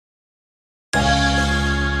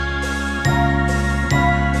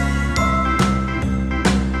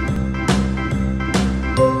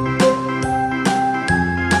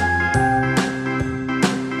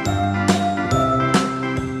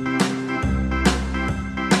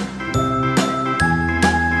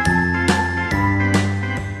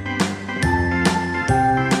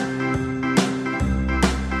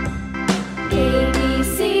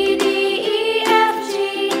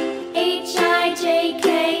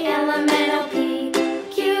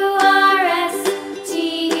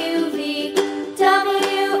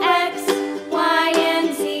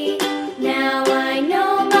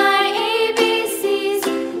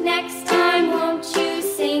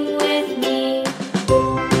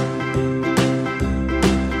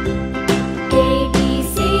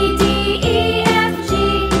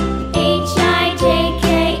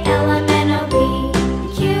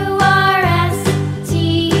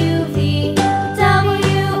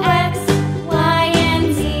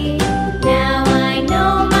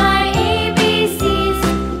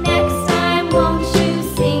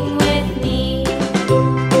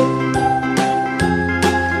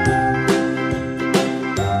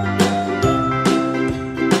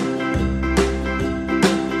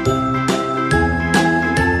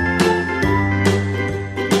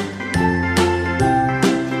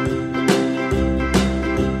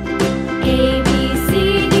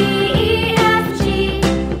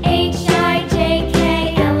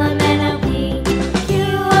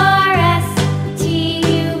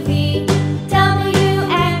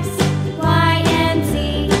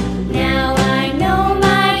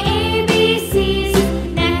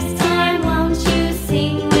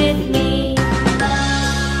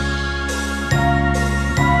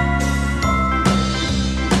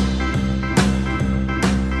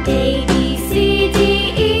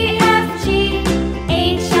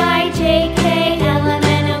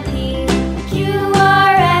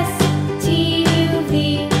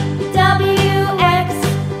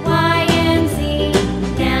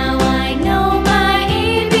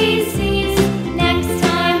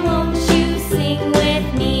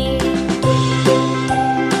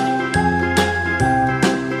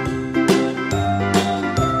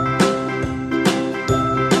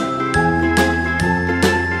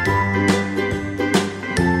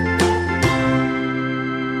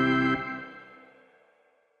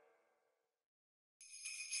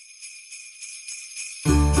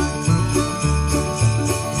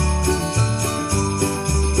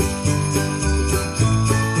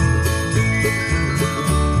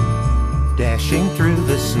dashing through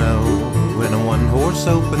the snow in a one-horse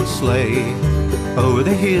open sleigh. Over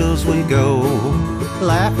the hills we go,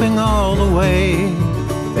 laughing all the way.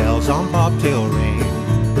 Bells on bobtail ring,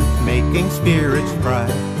 making spirits bright.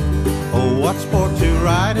 Oh, what sport to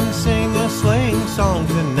ride and sing a sleighing song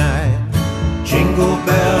tonight. Jingle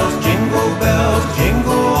bells,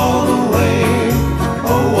 jingle all the way.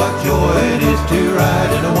 Oh, what joy it is to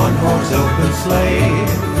ride in a one-horse open sleigh.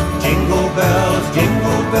 Jingle bells,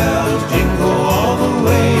 jingle all the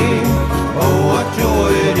way. Oh, what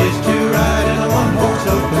joy it is to ride in a one-horse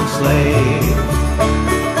open sleigh.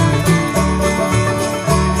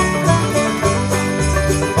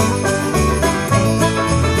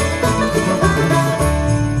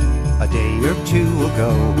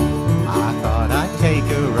 Ago, I thought I'd take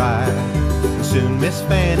a ride. Soon Miss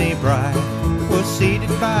Fanny Bright was seated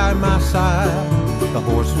by my side. The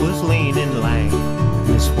horse was lean and lank,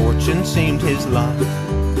 misfortune seemed his lot.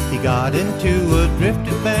 He got into a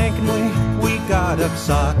drifted bank and we got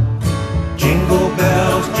upside. Jingle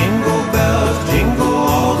bells, jingle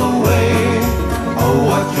all the way. Oh,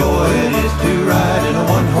 what joy it is to ride in a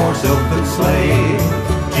one-horse open sleigh.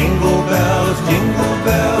 Jingle bells,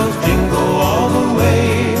 jingle all the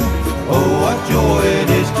way. Oh, what joy it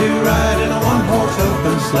is to ride in a one-horse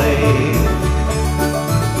open sleigh.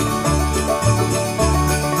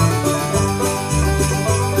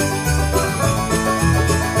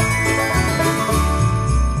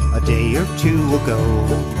 A day or two ago,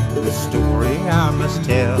 the story I must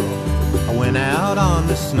tell. I went out on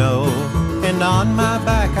the snow, and on my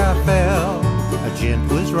back I fell. A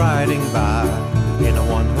gent was riding by in a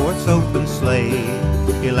one-horse open sleigh.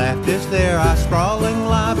 He laughed as there I sprawling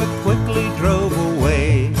lie, but quickly drove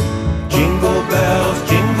away. Jingle bells,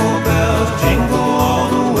 jingle all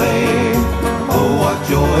the way. Oh, what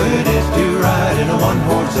joy it is to ride in a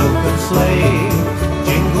one-horse open sleigh.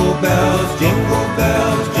 Jingle bells,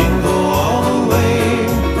 jingle all the way.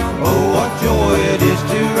 Oh, what joy it is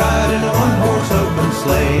to ride in a one-horse open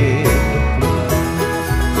sleigh.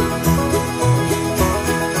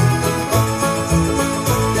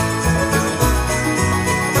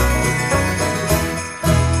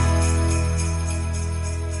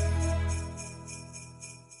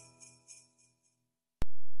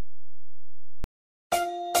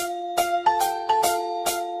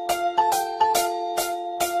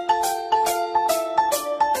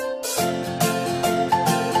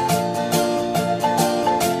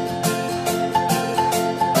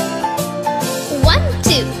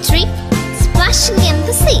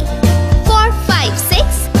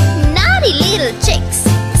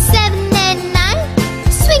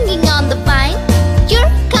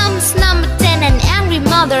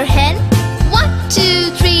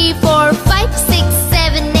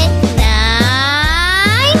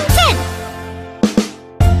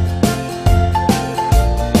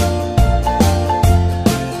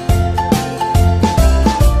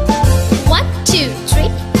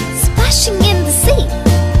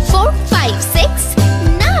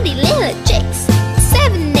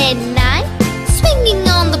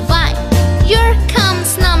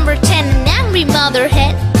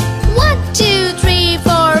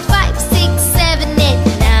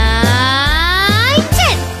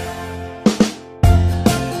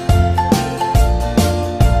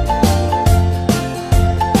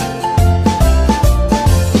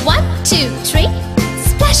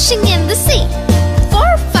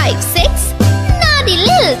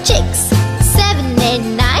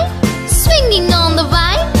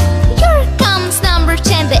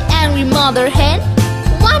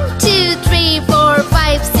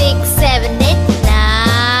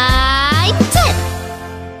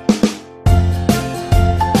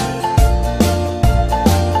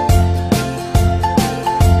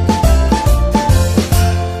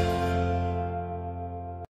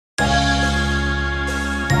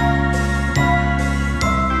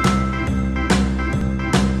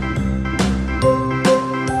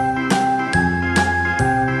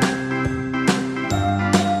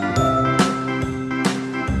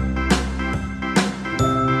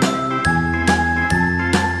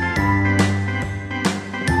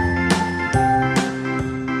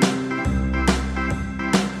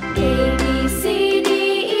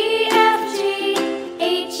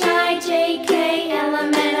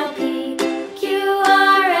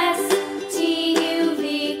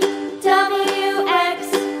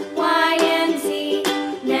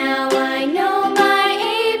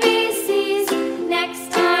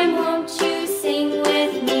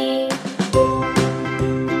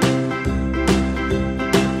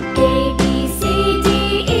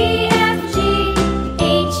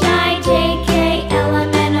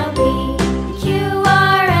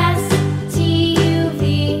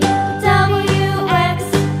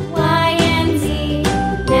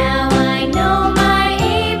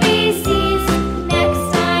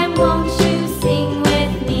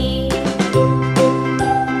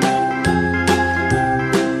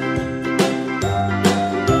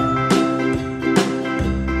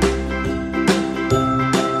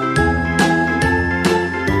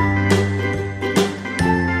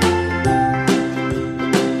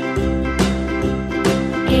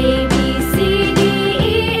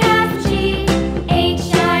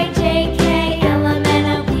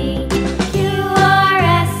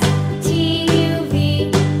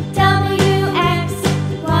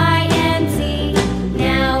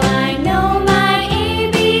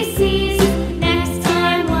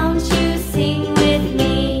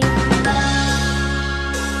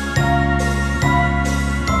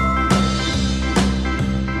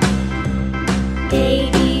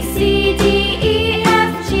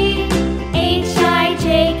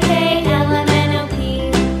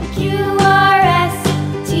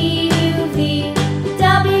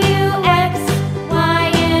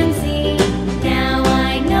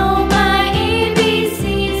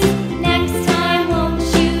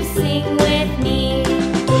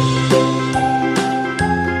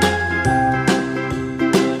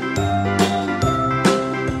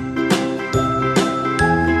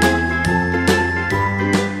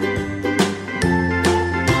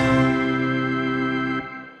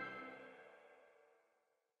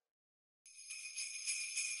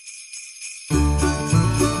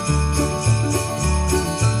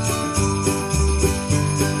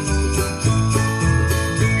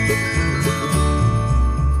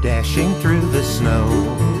 dashing through the snow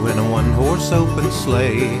in a one-horse open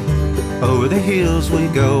sleigh. Over the hills we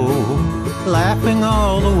go, laughing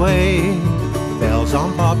all the way. Bells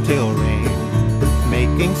on bobtail ring,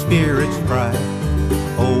 making spirits bright.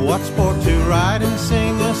 Oh, what sport to ride and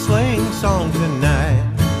sing a sleighing song tonight.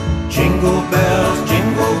 Jingle bells,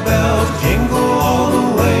 jingle all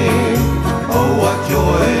the way. Oh, what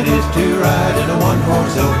joy it is to ride in a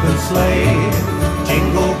one-horse open sleigh.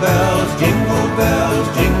 Jingle bells,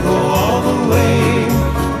 jingle all the way.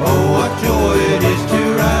 Oh, what joy it is to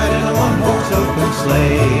ride in a one-horse open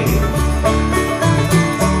sleigh.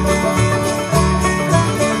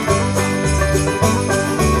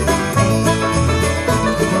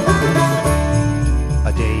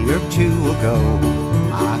 A day or two ago,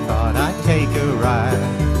 I thought I'd take a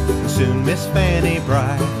ride. Soon Miss Fanny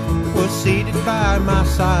Bright was seated by my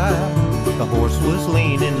side. The horse was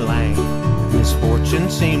lean and lank, misfortune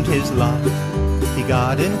seemed his lot. He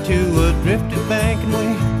got into a drifted bank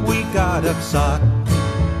and we got upsot.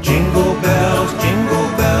 Jingle bells, jingle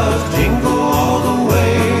all the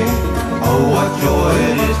way. Oh, what joy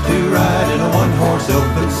it is to ride in a one-horse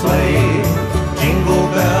open sleigh. Jingle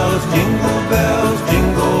bells,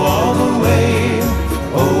 jingle all the way.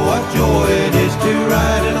 Oh, what joy it is to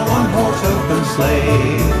ride in a one-horse open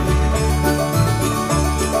sleigh.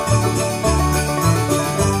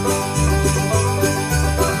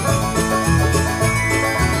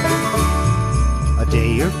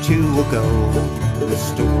 Two ago, the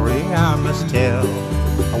story I must tell.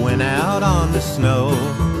 I went out on the snow,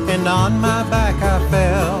 and on my back I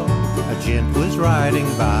fell. A gent was riding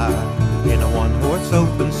by in a one-horse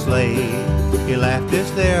open sleigh. He laughed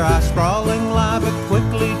as there I sprawling lie, but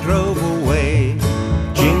quickly drove away.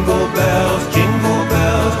 Jingle bells,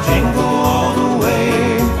 jingle all the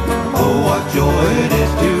way. Oh, what joy it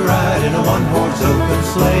is to ride in a one-horse open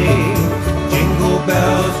sleigh. Jingle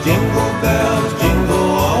bells, jingle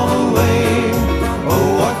all the way. Oh,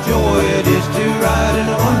 what joy it is to ride in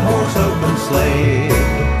a one-horse open sleigh.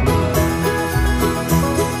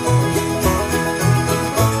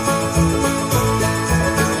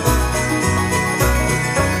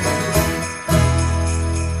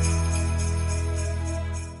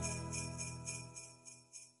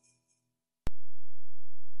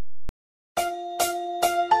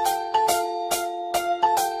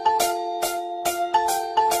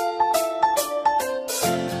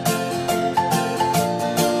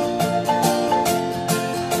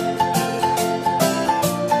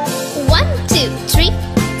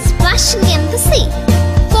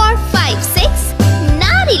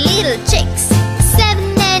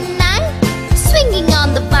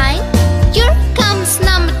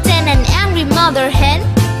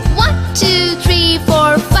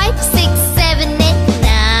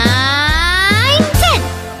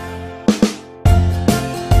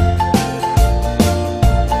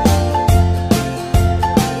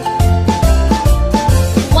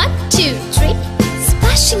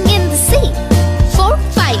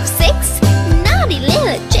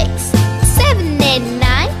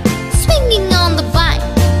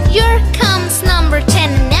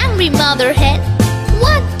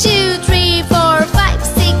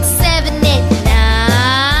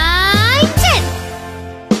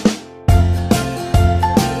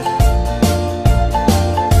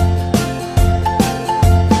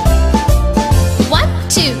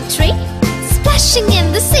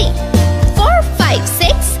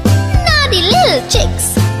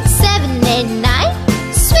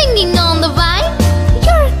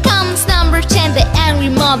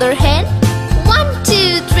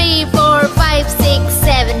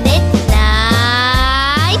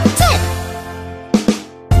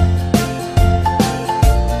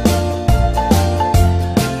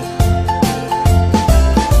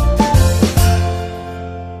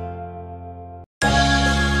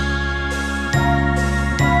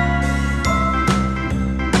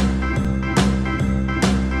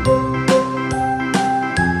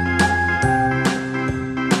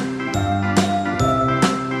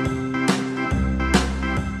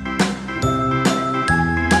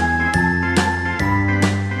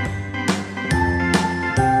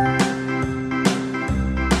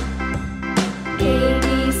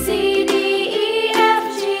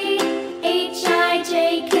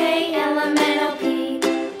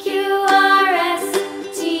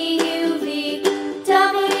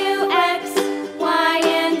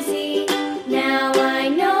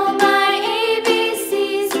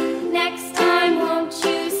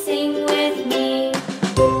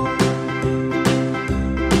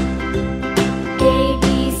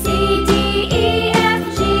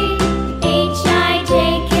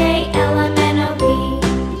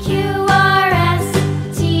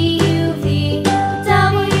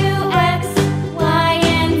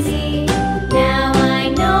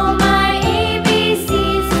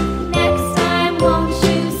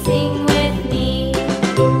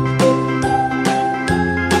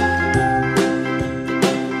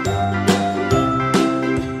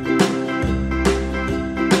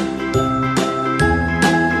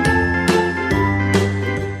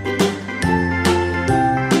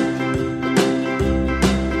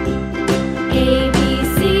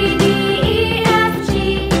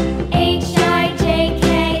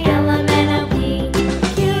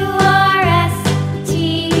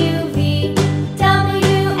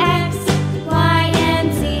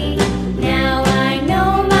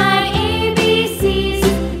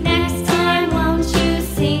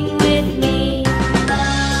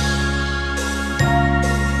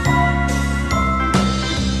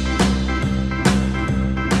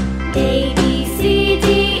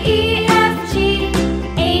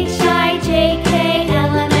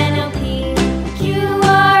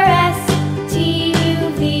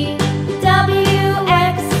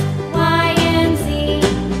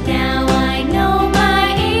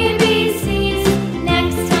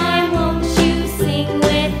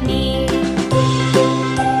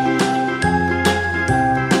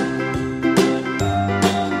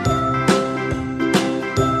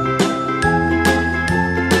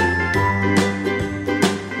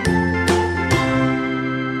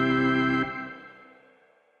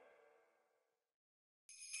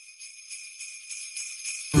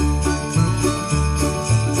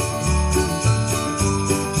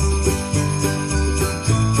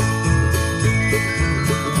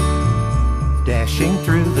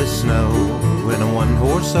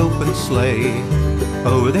 one-horse open sleigh.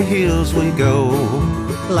 Over the hills we go,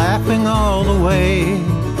 laughing all the way.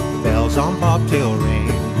 Bells on bobtail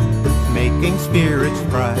ring, making spirits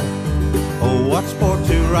bright. Oh, what sport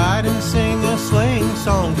to ride and sing a sleighing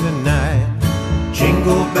song tonight.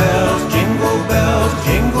 Jingle bells,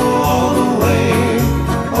 jingle all the way.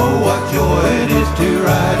 Oh, what joy it is to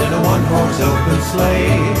ride in a one-horse open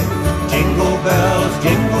sleigh. Jingle bells,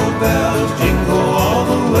 jingle all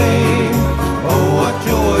the way. Oh, what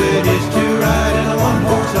joy it is to ride in a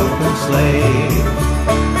one-horse open sleigh.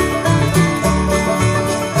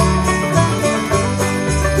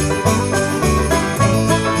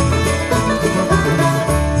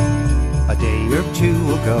 A day or two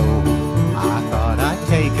ago, I thought I'd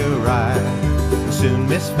take a ride. Soon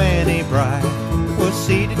Miss Fanny Bright was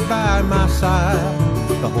seated by my side.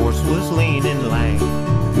 The horse was lean and lank,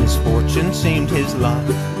 misfortune seemed his lot.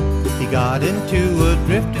 He got into a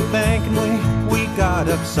drifted bank and we got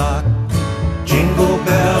upside. Jingle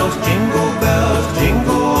bells,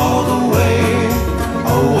 jingle all the way.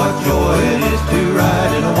 Oh, what joy it is to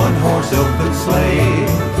ride in a one-horse open sleigh.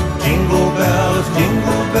 Jingle bells,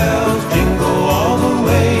 jingle all the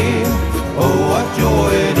way. Oh, what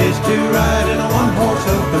joy it is to ride in a one-horse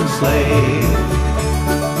open sleigh.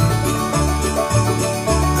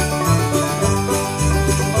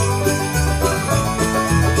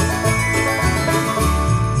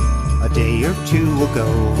 A day or two ago,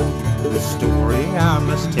 the story I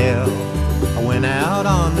must tell. I went out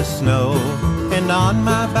on the snow, and on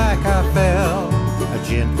my back I fell. A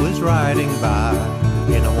gent was riding by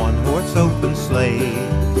in a one-horse open sleigh.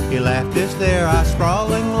 He laughed as there I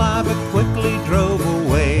sprawling lie, but quickly drove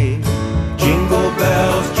away. Jingle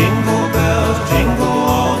bells, jingle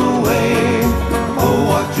all the way. Oh,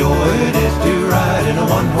 what joy it is to ride in a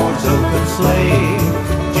one-horse open sleigh.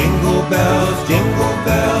 Jingle bells,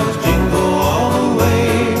 jingle all the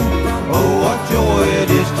way. Oh, what joy it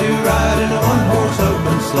is to ride in a one-horse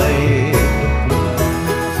open sleigh.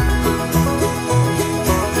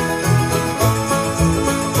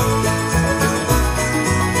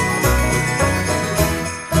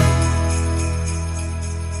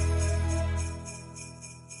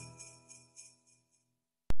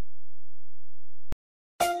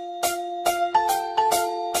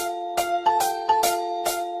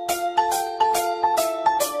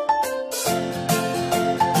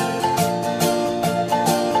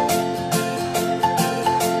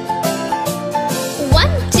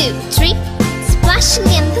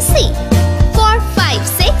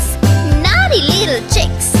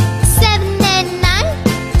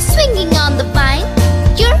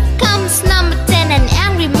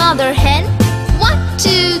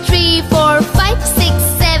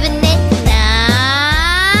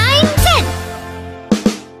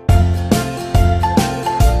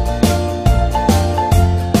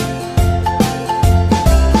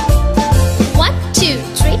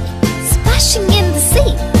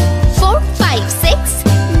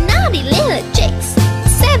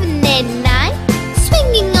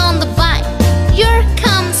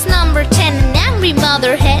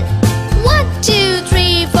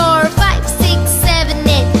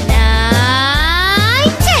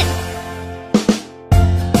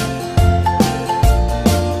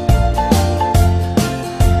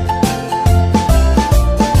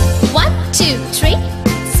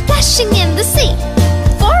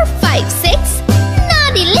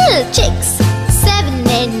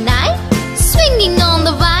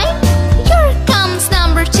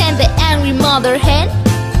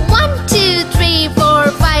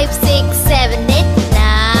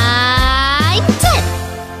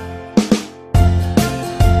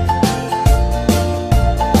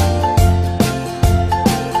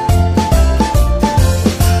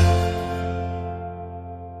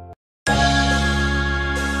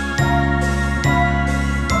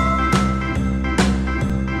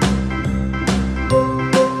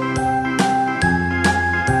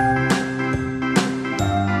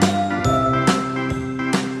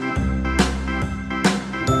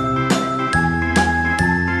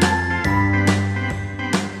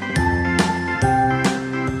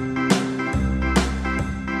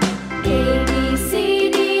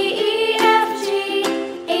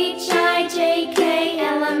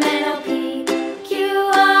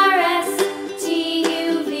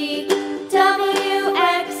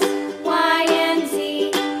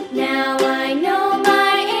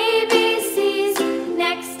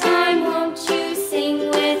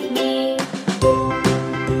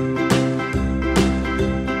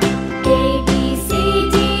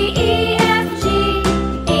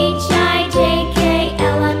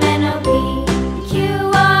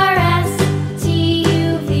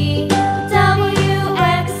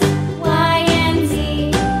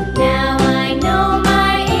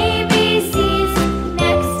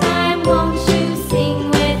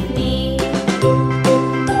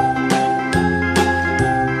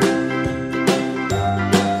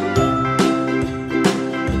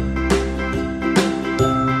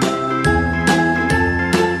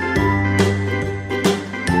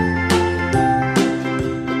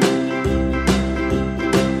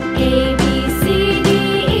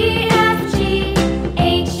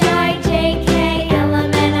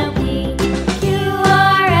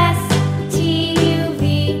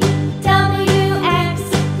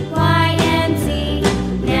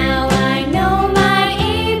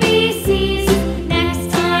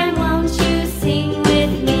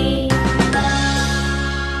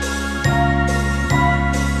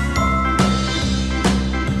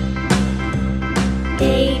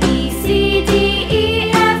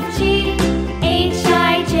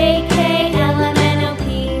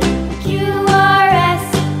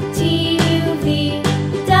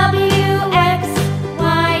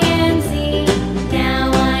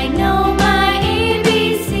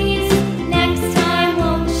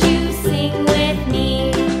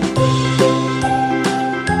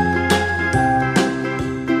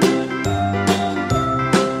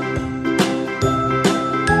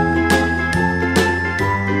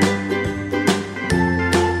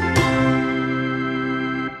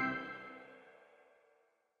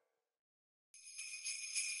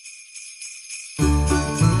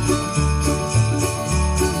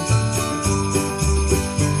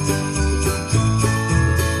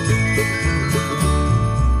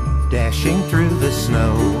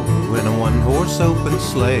 one-horse open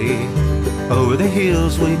sleigh. Over the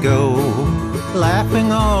hills we go,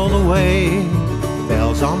 laughing all the way.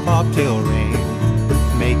 Bells on bobtail ring,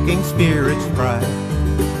 making spirits bright.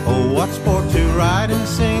 Oh, what sport to ride and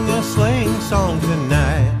sing a sleighing song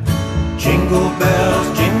tonight. Jingle bells,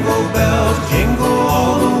 jingle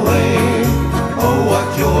all the way. Oh, what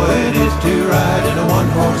joy it is to ride in a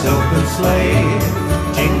one-horse open sleigh.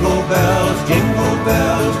 Jingle bells,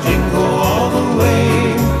 jingle all the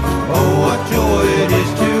way. Oh, what joy it is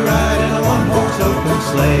to ride in a one-horse open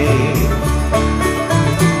sleigh.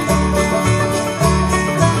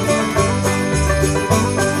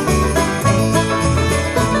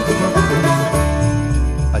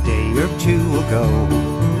 Ago,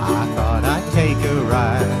 I thought I'd take a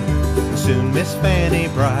ride. Soon Miss Fanny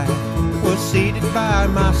Bright was seated by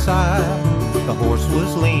my side. The horse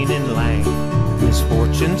was lean and lank,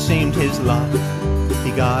 misfortune seemed his lot.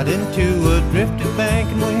 He got into a drifted bank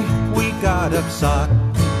and we got upsot.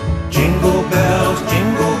 Jingle bells,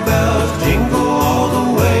 jingle all the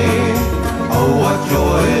way. Oh, what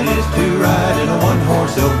joy it is to ride in a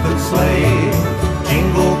one-horse open sleigh.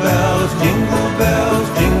 Jingle bells,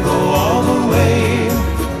 jingle all the way.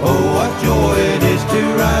 Oh, what joy it is to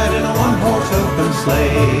ride in a one-horse open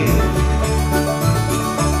sleigh.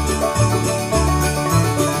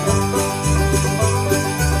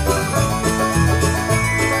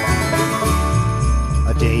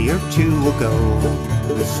 A day or two ago,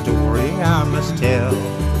 the story I must tell.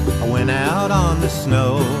 I went out on the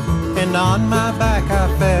snow, and on my back I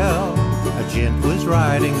fell. A gent was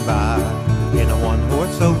riding by in a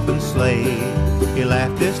one-horse open sleigh. He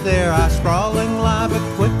laughed as there I sprawling lie, but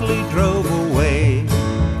quickly drove away.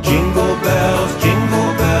 Jingle bells,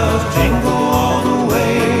 jingle all the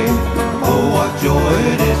way. Oh, what joy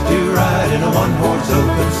it is to ride in a one-horse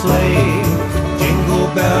open sleigh. Jingle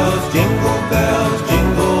bells,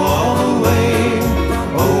 jingle all the way.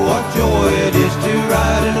 Oh, what joy it is to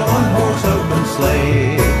ride in a one-horse open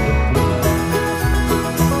sleigh.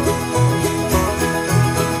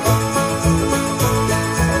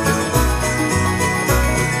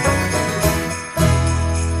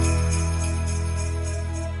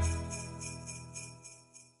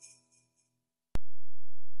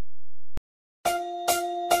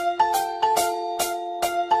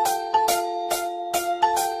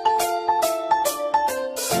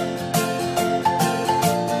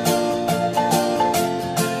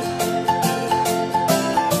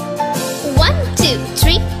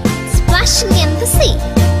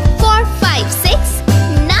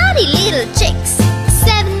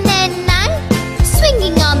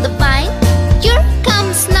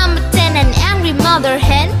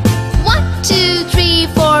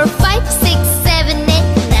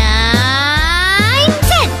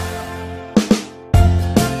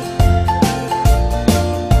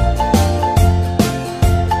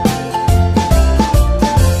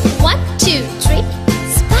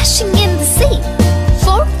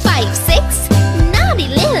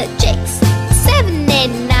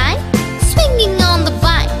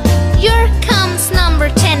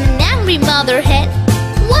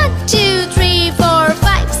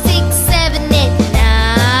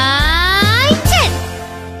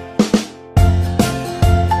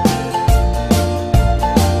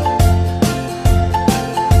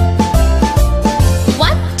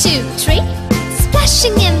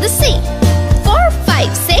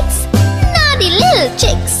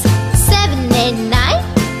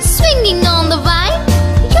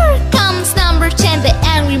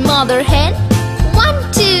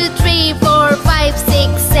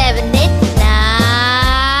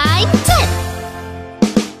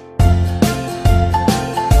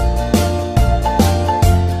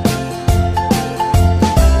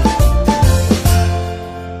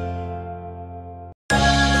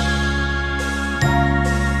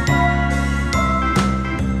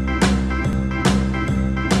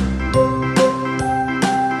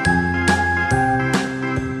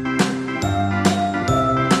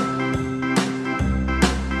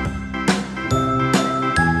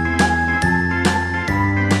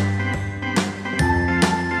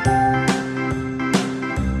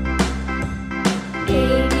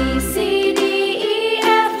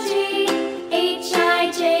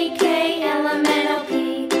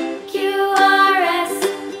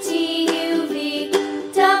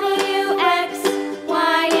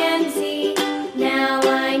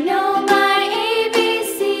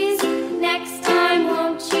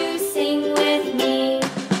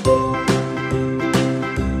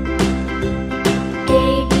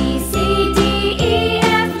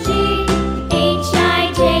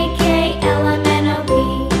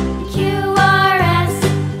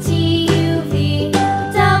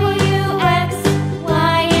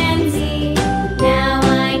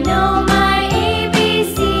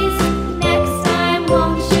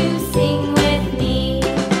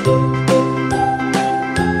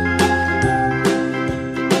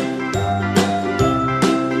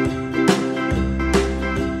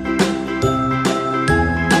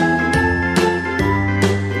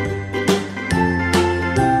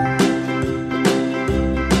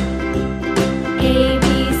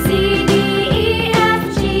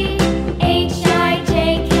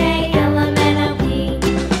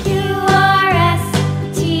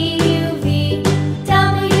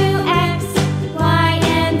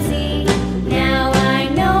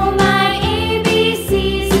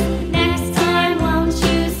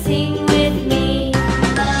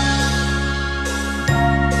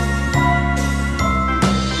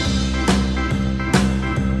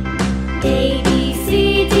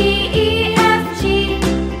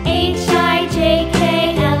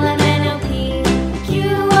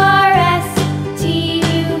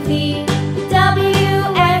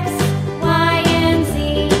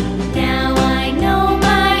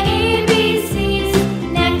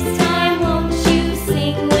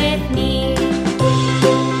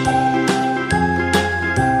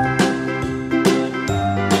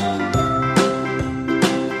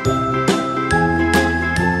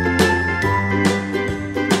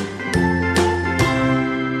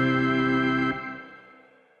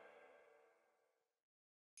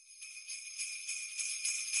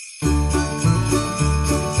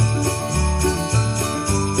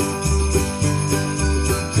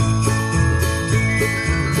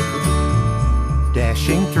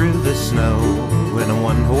 dashing through the snow in a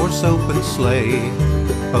one-horse open sleigh.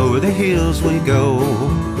 Over the hills we go,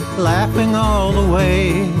 laughing all the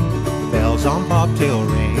way. Bells on bobtail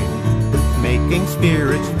ring, making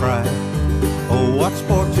spirits bright. Oh, what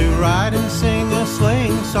sport to ride and sing a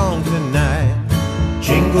sleighing song tonight.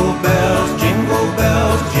 Jingle bells,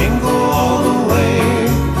 jingle all the way.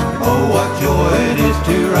 Oh, what joy it is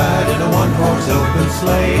to ride in a one-horse open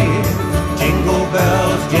sleigh. Jingle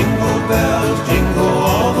bells, jingle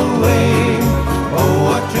all the way. Oh,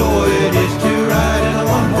 what joy it is to ride in a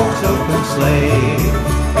one-horse open sleigh.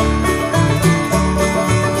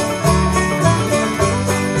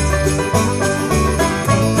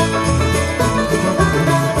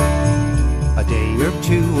 A day or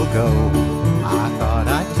two ago, I thought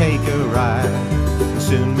I'd take a ride.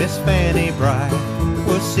 Soon Miss Fanny Bright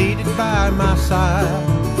was seated by my side.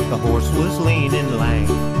 The horse was lean and lank,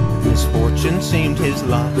 misfortune seemed his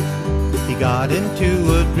lot. He got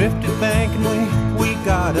into a drifted bank and we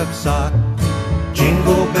got upside.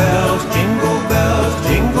 Jingle bells,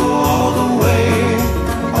 jingle all the way.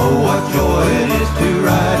 Oh, what joy it is to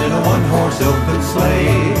ride in a one-horse open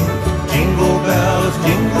sleigh. Jingle bells,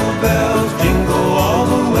 jingle all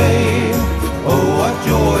the way. Oh, what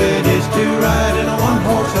joy it is to ride in a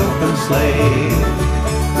one-horse open sleigh.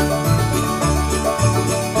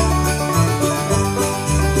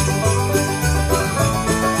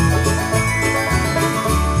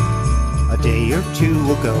 A day or two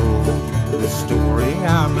ago, the story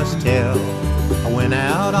I must tell. I went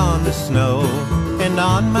out on the snow, and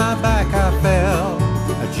on my back I fell.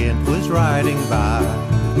 A gent was riding by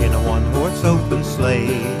in a one-horse open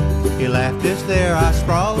sleigh. He laughed as there I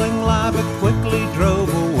sprawling lie, but quickly drove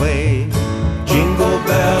away. Jingle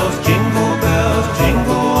bells,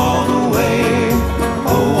 jingle all the way.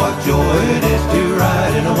 Oh, what joy it is to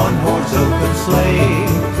ride in a one-horse open sleigh.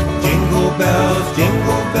 Jingle bells,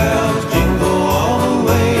 jingle all the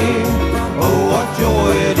way. Oh, what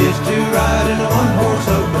joy it is to ride in a one-horse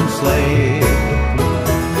open sleigh.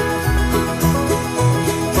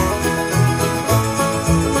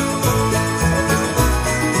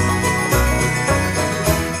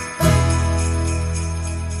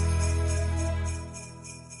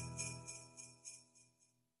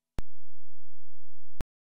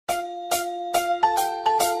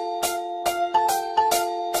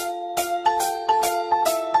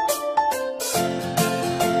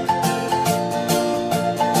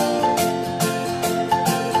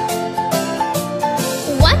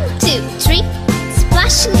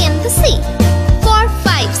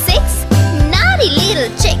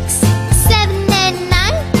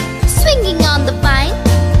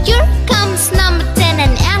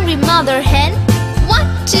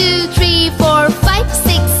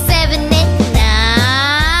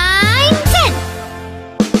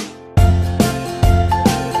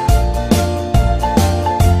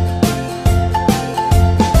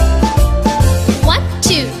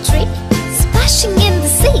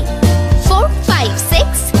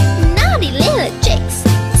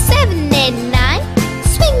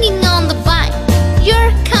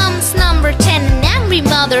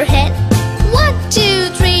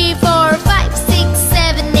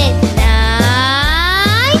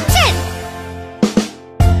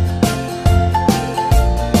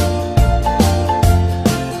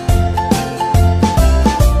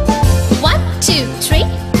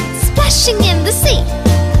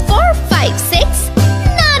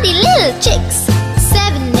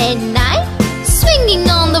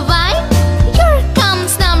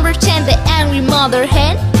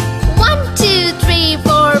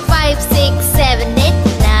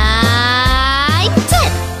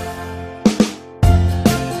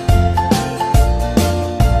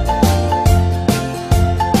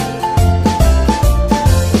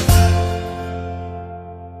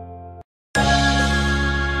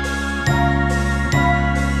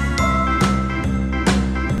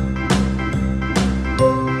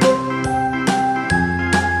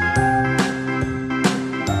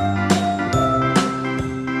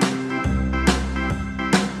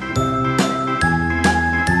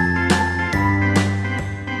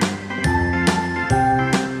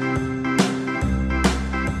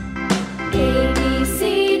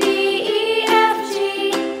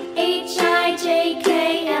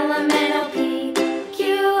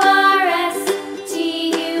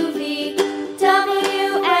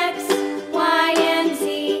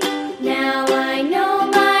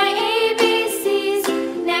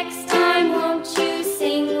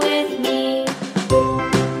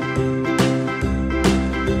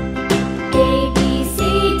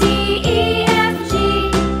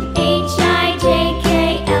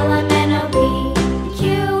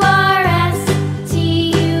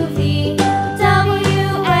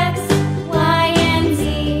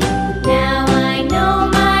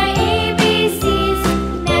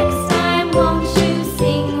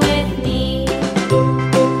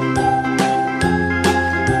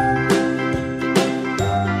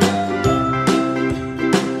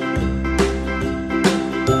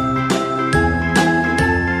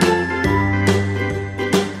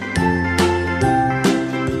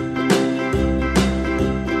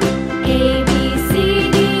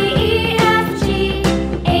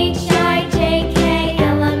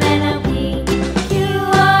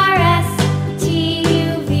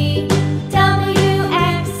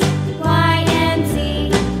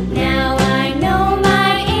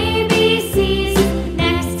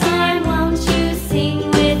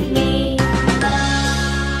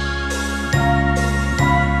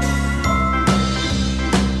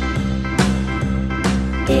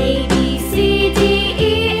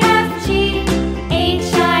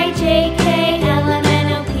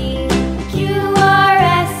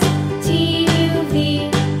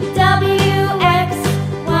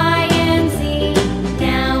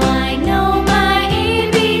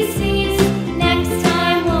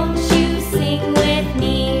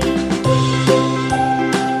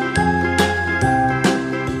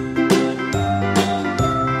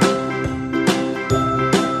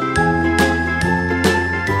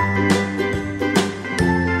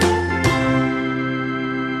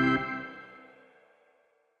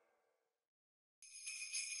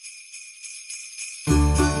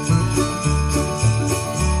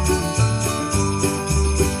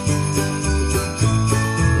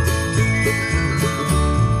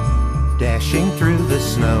 the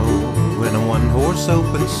snow in a one-horse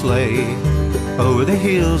open sleigh. Over the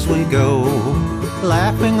hills we go,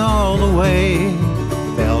 laughing all the way.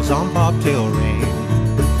 Bells on bobtail ring,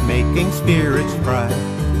 making spirits bright.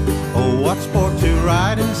 Oh, what sport to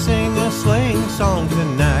ride and sing a sleighing song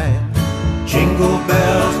tonight. Jingle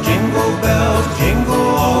bells, jingle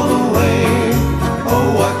all the way. Oh,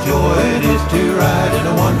 what joy it is to ride in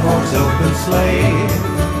a one-horse open sleigh.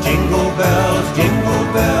 Jingle bells,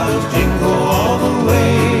 jingle all the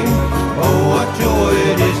way. Oh, what joy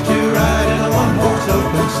it is to ride in a one-horse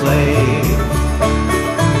open sleigh.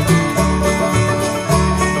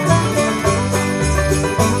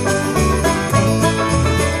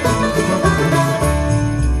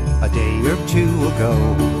 Ago,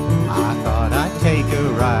 I thought I'd take a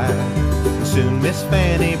ride. Soon Miss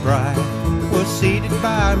Fanny Bright was seated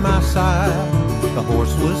by my side. The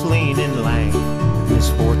horse was lean and lank,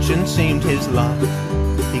 misfortune seemed his lot.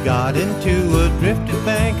 He got into a drifted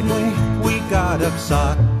bank and we got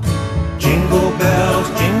upside. Jingle bells,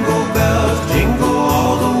 jingle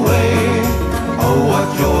all the way. Oh, what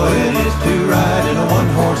joy it is to ride in a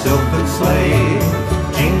one-horse open sleigh.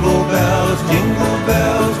 Jingle bells,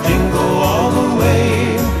 jingle all the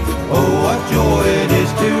way. Oh, what joy it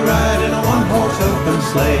is to ride in a one-horse open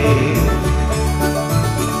sleigh.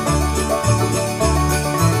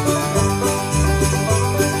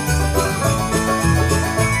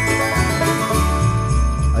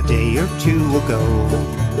 A day or two ago,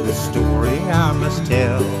 the story I must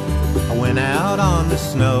tell. I went out on the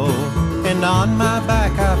snow, and on my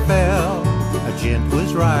back I fell. A gent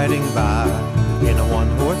was riding by in a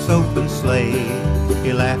one-horse open sleigh.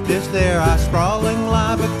 He laughed as there I sprawling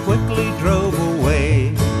lie, but quickly drove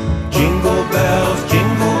away. Jingle bells,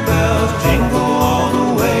 jingle all the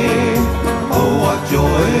way. Oh, what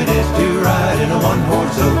joy it is to ride in a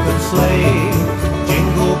one-horse open sleigh.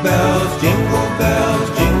 Jingle bells,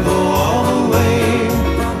 jingle all the way.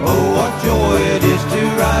 Oh, what joy it is to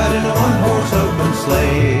ride in a one-horse open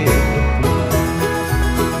sleigh.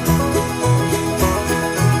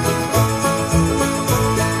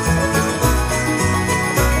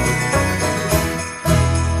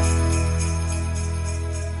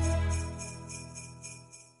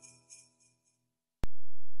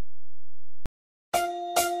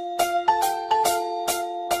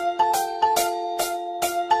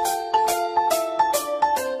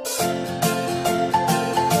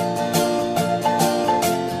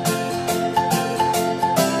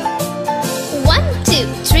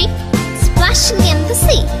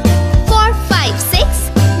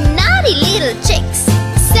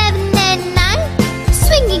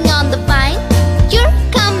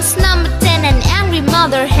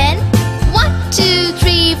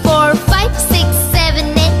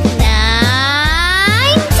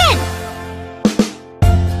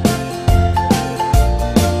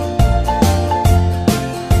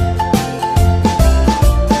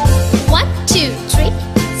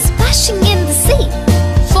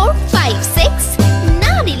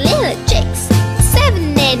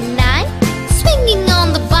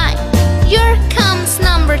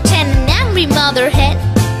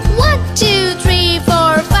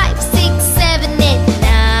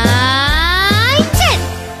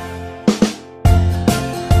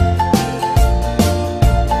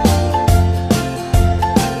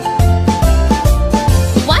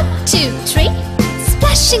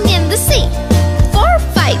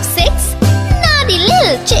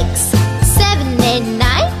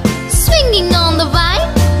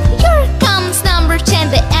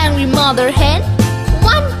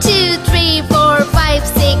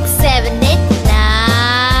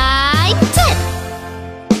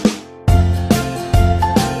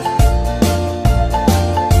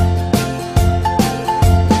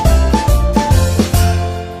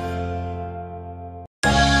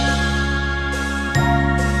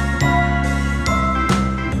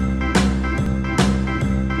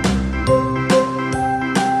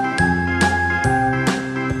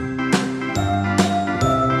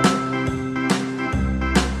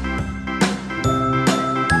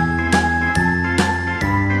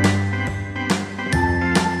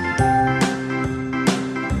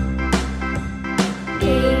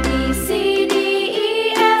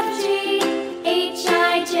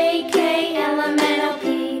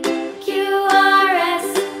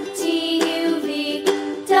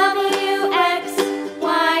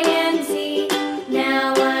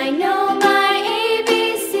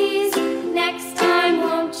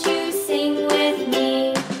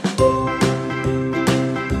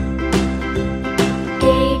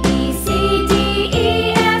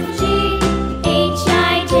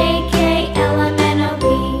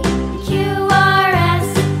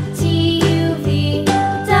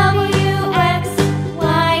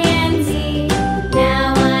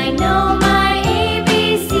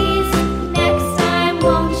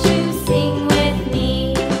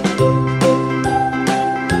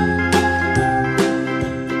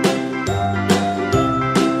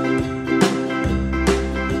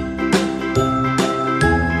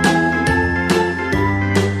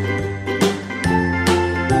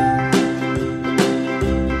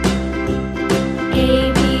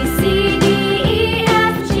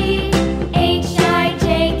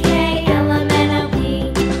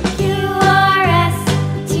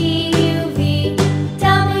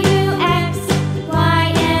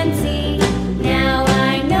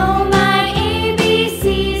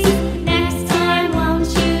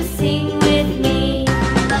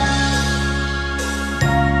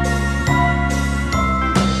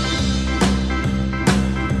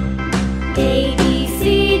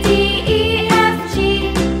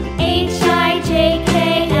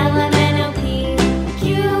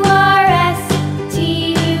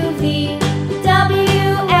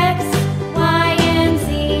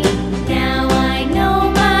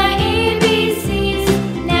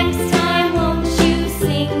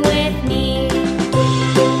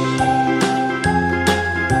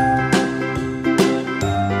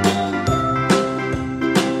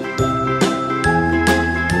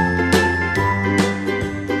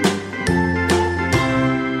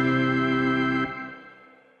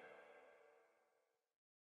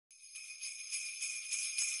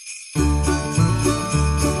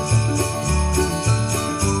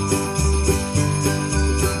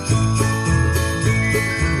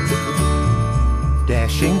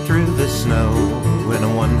 through the snow in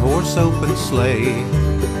a one-horse open sleigh.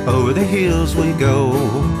 Over the hills we go,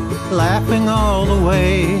 laughing all the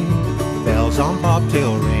way. Bells on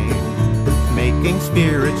bobtail ring, making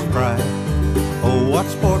spirits bright. Oh, what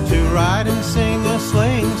sport to ride and sing a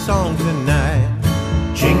sleighing song tonight.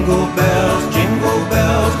 Jingle bells,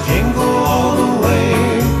 jingle all the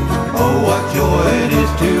way. Oh, what joy it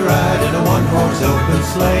is to ride in a one-horse open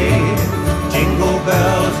sleigh. Jingle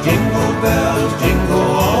bells,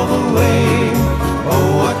 jingle all the way. Oh,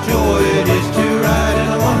 what joy it is to ride in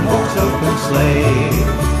a one-horse open sleigh.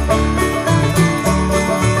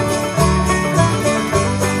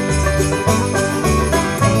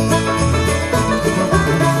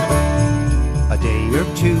 A day or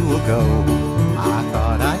two ago, I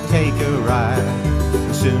thought I'd take a ride.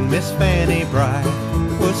 Soon Miss Fanny Bright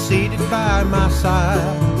was seated by my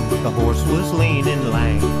side. The horse was lean and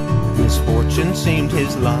lank, misfortune seemed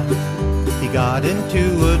his lot. He got into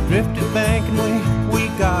a drifted bank and we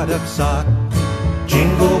got upside.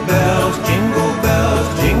 Jingle bells,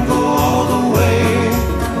 jingle all the way.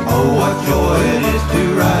 Oh, what joy it is to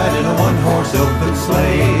ride in a one-horse open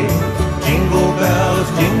sleigh. Jingle bells,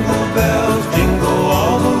 jingle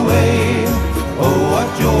all the way. Oh, what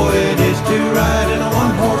joy it is to ride in a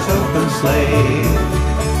one-horse open sleigh.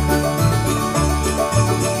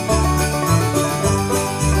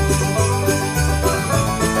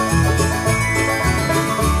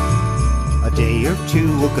 A day or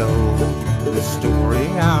two ago, the story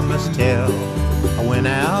I must tell. I went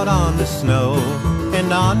out on the snow,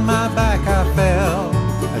 and on my back I fell.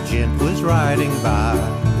 A gent was riding by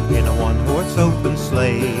in a one-horse open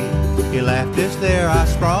sleigh. He laughed as there I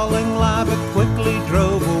sprawling lie, but quickly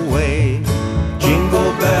drove away.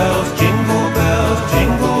 Jingle bells,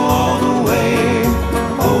 jingle all the way.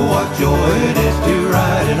 Oh, what joy it is to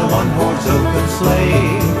ride in a one-horse open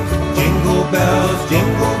sleigh. Jingle bells,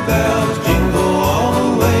 jingle all the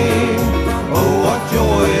way. Oh, what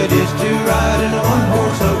joy it is to ride in a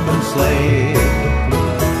one-horse open sleigh.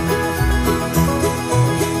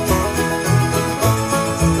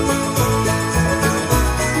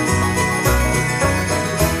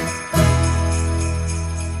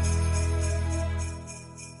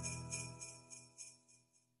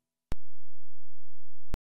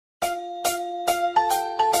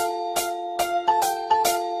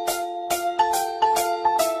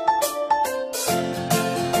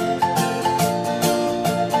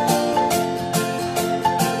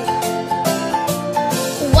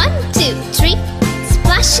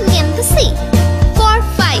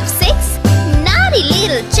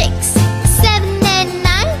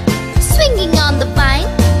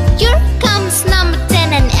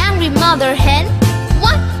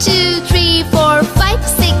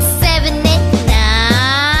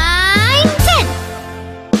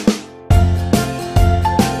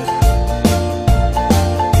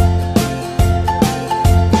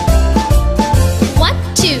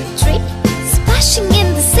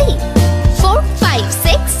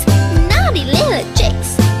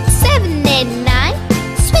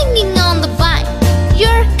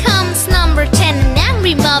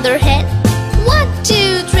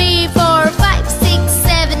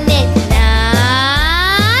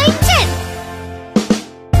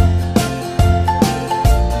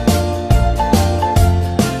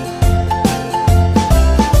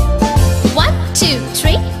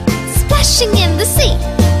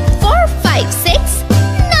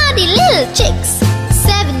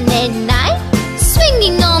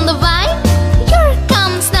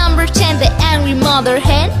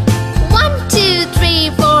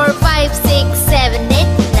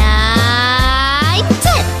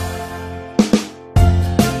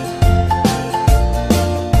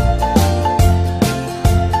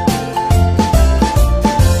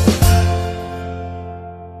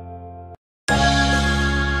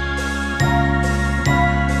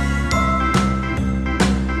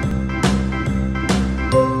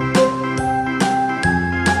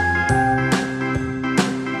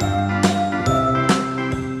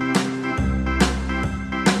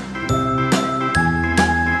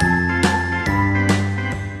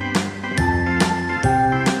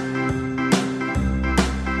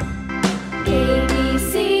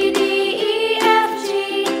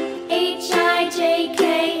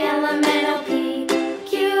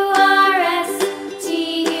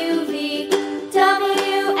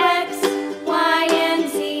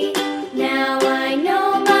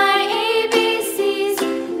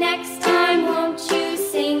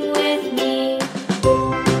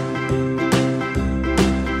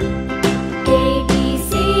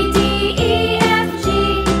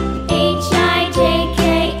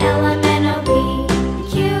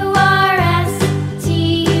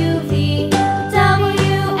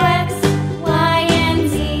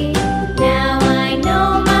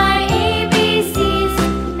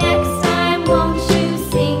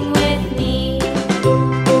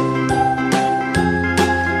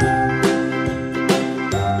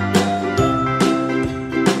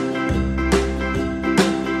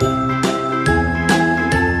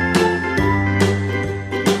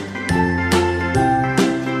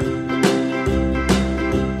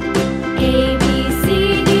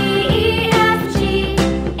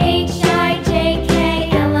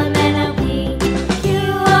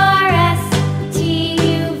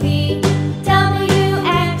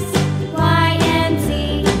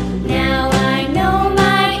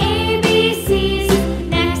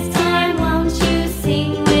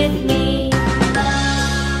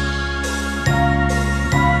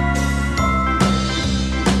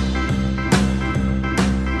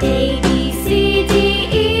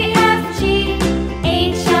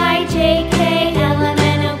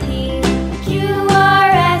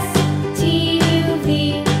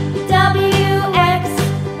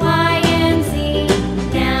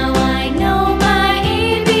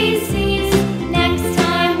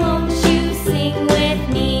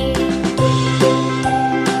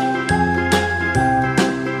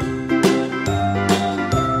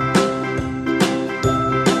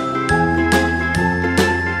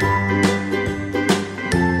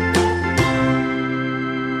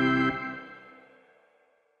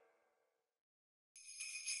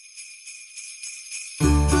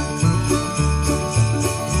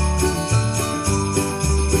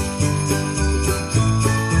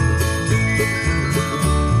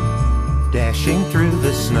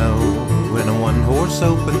 one-horse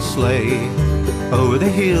open sleigh. Over the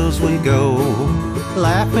hills we go,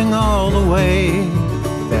 laughing all the way.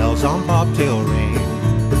 Bells on bobtail ring,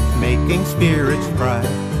 making spirits bright.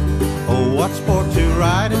 Oh, what sport to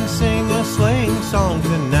ride and sing a sleighing song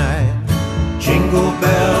tonight. Jingle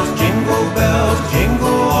bells,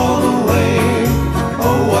 jingle all the way.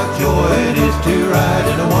 Oh, what joy it is to ride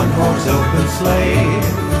in a one-horse open sleigh.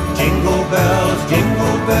 Jingle bells,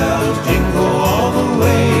 jingle all the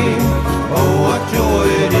way. Oh, what joy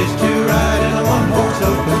it is to ride in a one-horse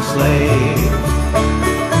open sleigh.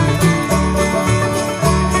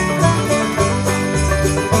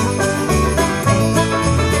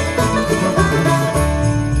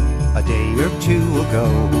 A day or two ago,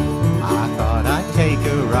 I thought I'd take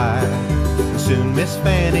a ride. Soon Miss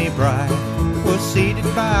Fanny Bright was seated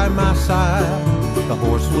by my side. The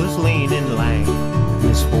horse was lean and lank,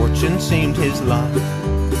 misfortune seemed his lot.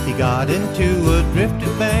 He got into a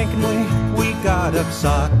drifted bank and we got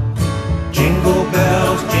upside. Jingle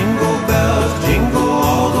bells, jingle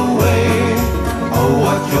all the way. Oh,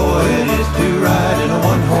 what joy it is to ride in a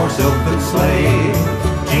one-horse open sleigh.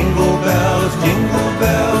 Jingle bells,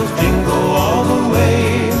 jingle all the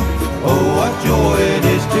way. Oh, what joy it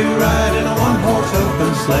is to ride in a one-horse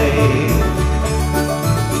open sleigh.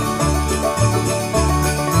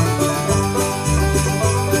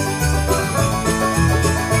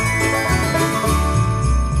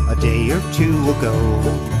 Two ago,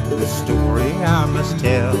 the story I must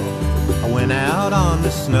tell. I went out on the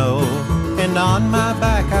snow, and on my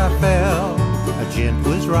back I fell. A gent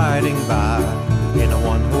was riding by in a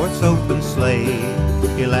one-horse open sleigh.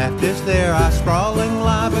 He laughed as there I sprawling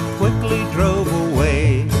lie, but quickly drove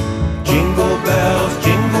away. Jingle bells,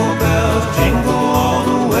 jingle all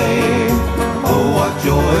the way. Oh, what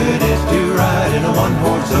joy it is to ride in a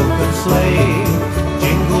one-horse open sleigh.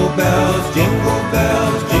 Jingle bells, jingle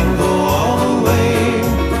all the way.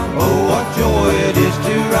 Oh, what joy it is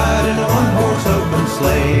to ride in a one-horse open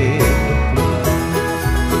sleigh.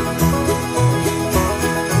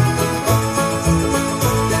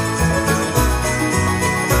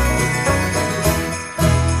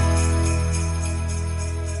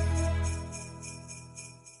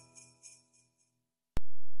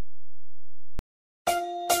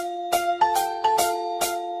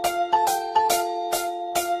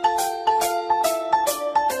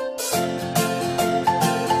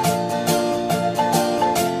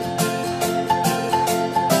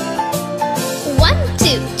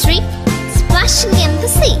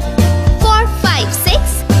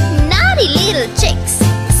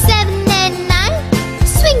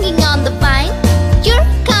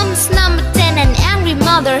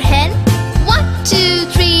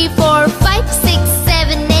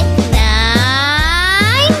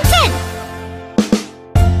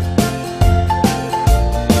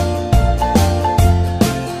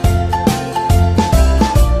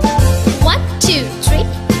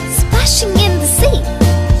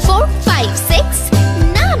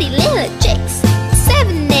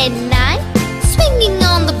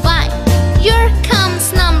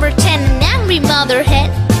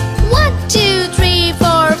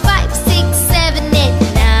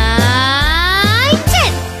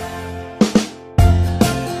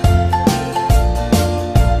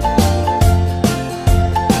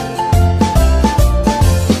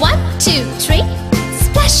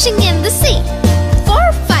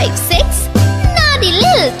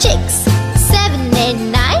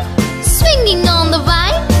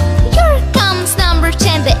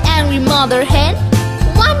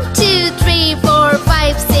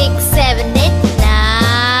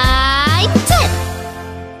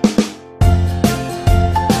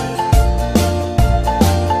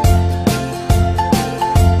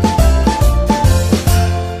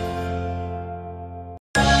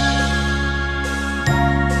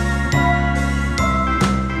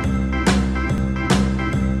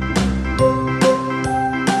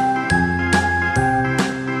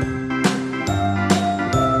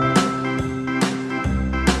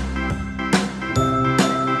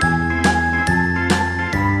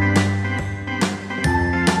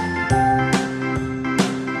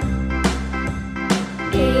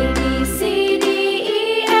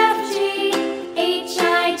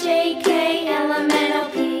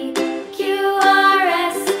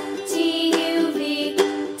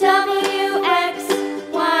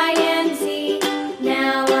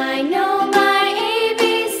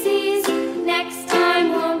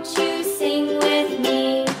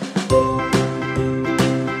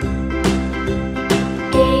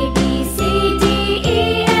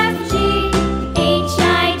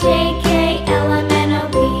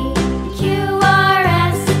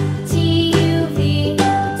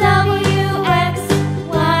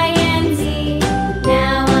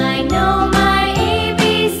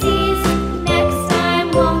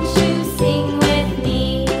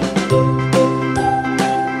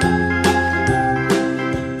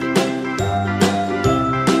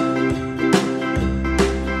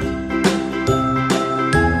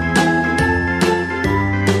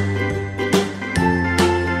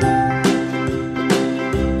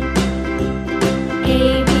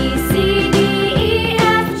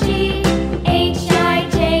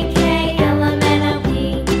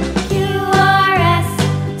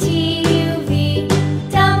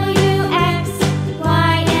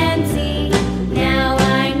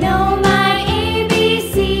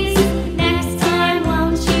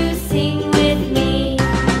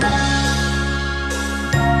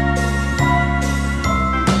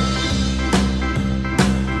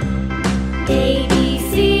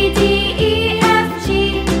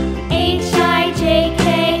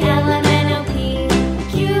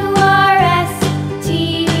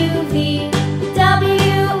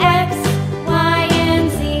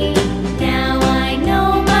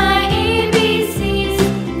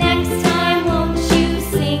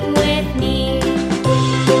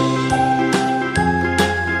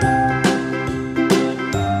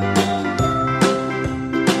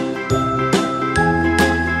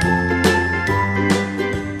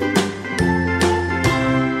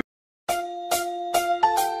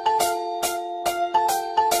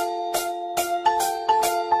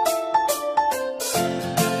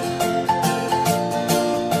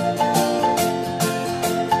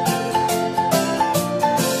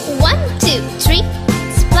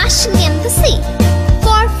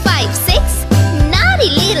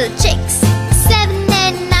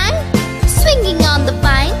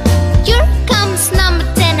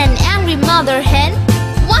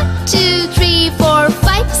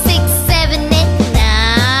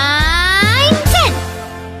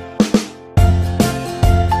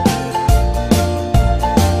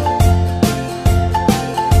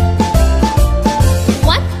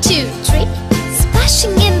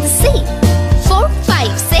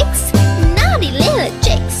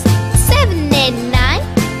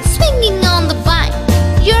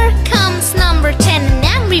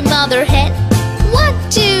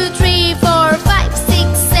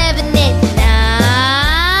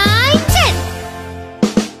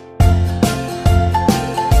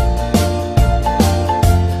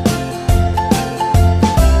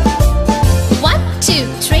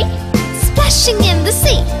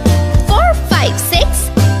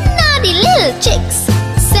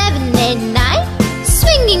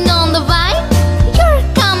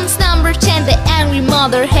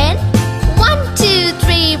 other hand. 1, 2,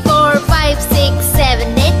 3, 4, 5, 6,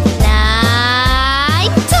 7, 8,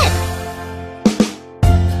 9, 10.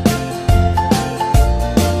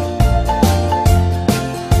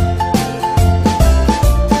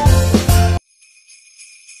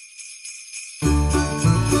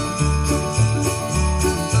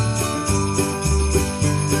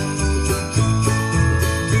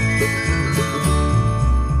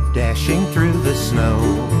 Dashing through the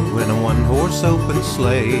snow in a one-horse open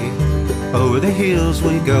sleigh, over the hills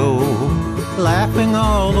we go, laughing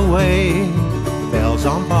all the way. Bells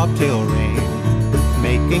on bobtail ring,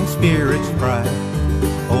 making spirits bright.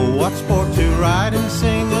 Oh, what sport to ride and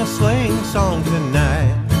sing a sleighing song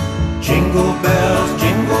tonight. Jingle bells,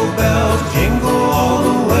 jingle all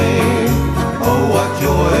the way. Oh, what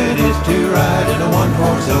joy it is to ride in a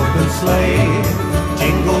one-horse open sleigh.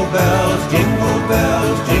 Jingle bells,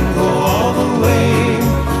 jingle all the way.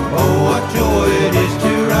 Oh, what joy it is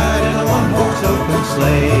to ride in a one-horse open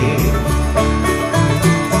sleigh.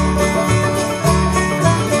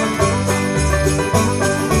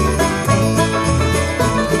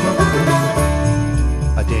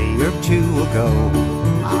 A day or two ago,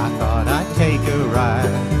 I thought I'd take a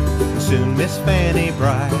ride. Soon Miss Fanny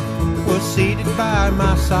Bright was seated by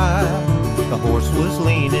my side. The horse was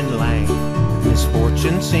lean and lank,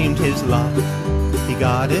 misfortune seemed his lot. He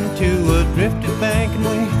got into a drifted bank and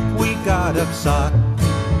we got upside.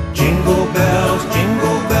 Jingle bells,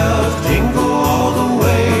 jingle all the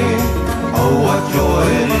way. Oh, what joy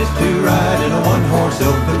it is to ride in a one-horse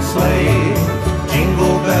open sleigh.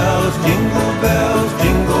 Jingle bells,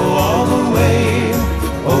 jingle all the way.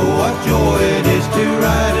 Oh, what joy it is to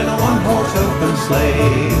ride in a one-horse open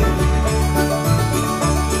sleigh.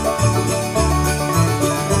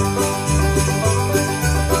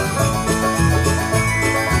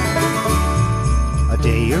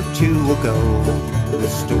 Two ago, the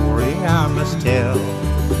story I must tell.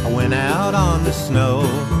 I went out on the snow,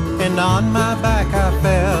 and on my back I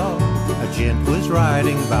fell. A gent was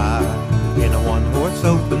riding by in a one-horse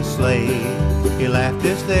open sleigh. He laughed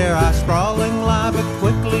as there I sprawling